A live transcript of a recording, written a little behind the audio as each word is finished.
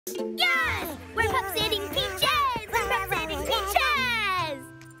Yes! We're pupsating Peaches! We're pupsating Peaches!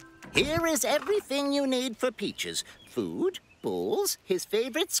 Here is everything you need for Peaches. Food, bowls, his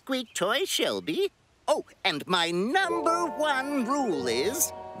favorite squeak toy, Shelby. Oh, and my #1 rule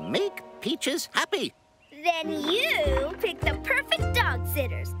is make Peaches happy. Then you pick the perfect dog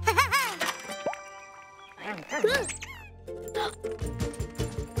sitters.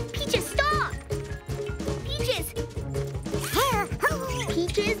 Peaches, stop! Peaches!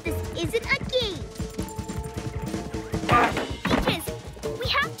 Peaches, this isn't a game. Peaches, we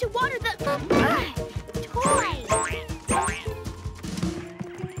have to water the toy.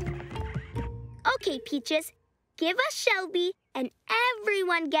 Okay, Peaches, give us Shelby and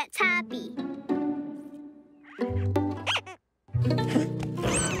everyone gets happy.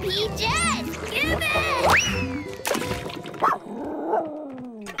 Peaches, give it!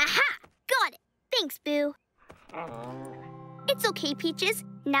 Aha! Got it! Thanks, Boo. It's okay, Peaches.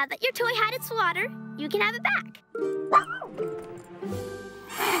 Now that your toy had its water, you can have it back.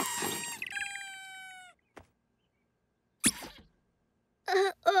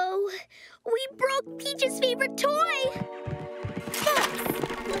 Uh-oh. We broke Peaches' favorite toy. Thanks.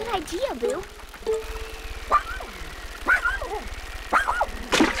 Good idea, Boo.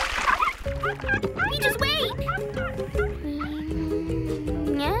 Peaches, wait!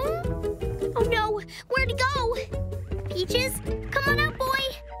 Oh no, where'd he go? Peaches, come on out, boy.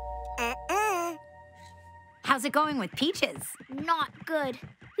 How's it going with Peaches? Not good.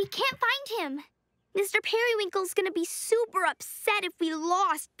 We can't find him. Mr. Periwinkle's gonna be super upset if we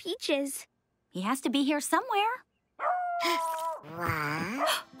lost Peaches. He has to be here somewhere.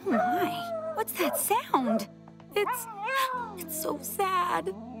 My, what's that sound? It's so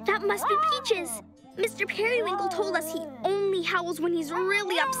sad. That must be Peaches. Mr. Periwinkle told us he only howls when he's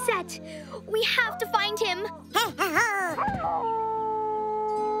really upset. We have to find him.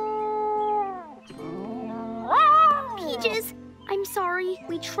 Peaches, I'm sorry.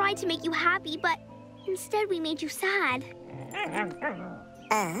 We tried to make you happy, but instead we made you sad.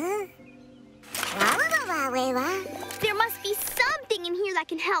 There must be something in here that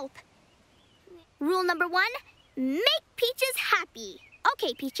can help. Rule number 1, make Peaches happy.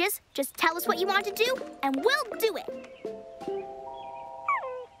 Okay, Peaches, just tell us what you want to do, and we'll do it.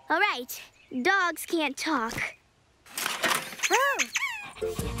 All right, dogs can't talk.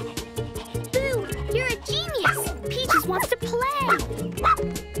 Boo, you're a genius. Peaches wants to play.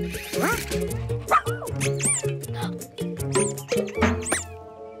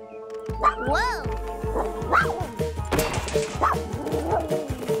 Whoa.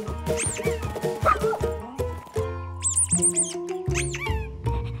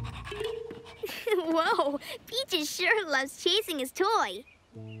 Whoa, Peaches sure loves chasing his toy.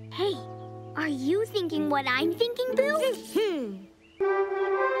 Hey, are you thinking what I'm thinking, Boo?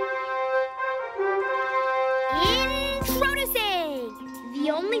 Introducing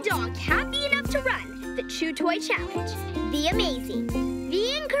the only dog happy enough to run the Chew Toy Challenge. The amazing,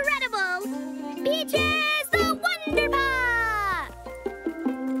 the incredible, Peaches the Wonder Pup!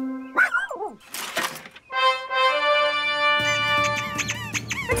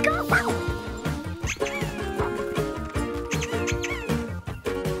 Let's go!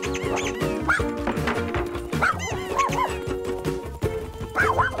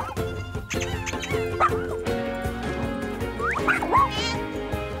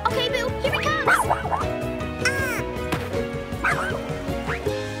 Okay, Boo, here it comes!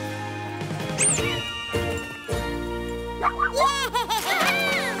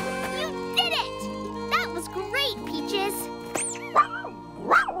 You did it! That was great, Peaches!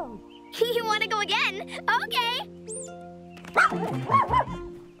 You want to go again? Okay!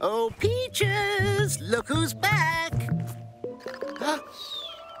 Oh, Peaches, look who's back.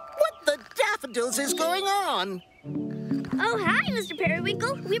 What the daffodils is going on? Oh, hi, Mr.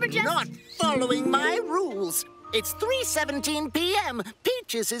 Periwinkle. We were just... Not following my rules. It's 3:17 p.m.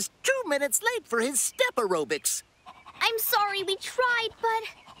 Peaches is 2 minutes late for his step aerobics. I'm sorry, we tried, but...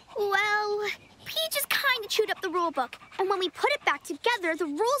 Well... Peaches kind of chewed up the rule book, and when we put it back together, the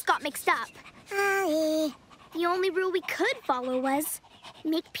rules got mixed up. The only rule we could follow was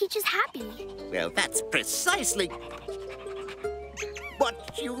make Peaches happy. Well, that's precisely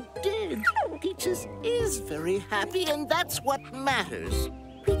what you did. Peaches is very happy, and that's what matters.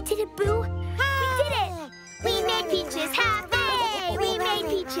 We did it, Boo. We did it. We made Peaches happy. We made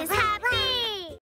Peaches happy.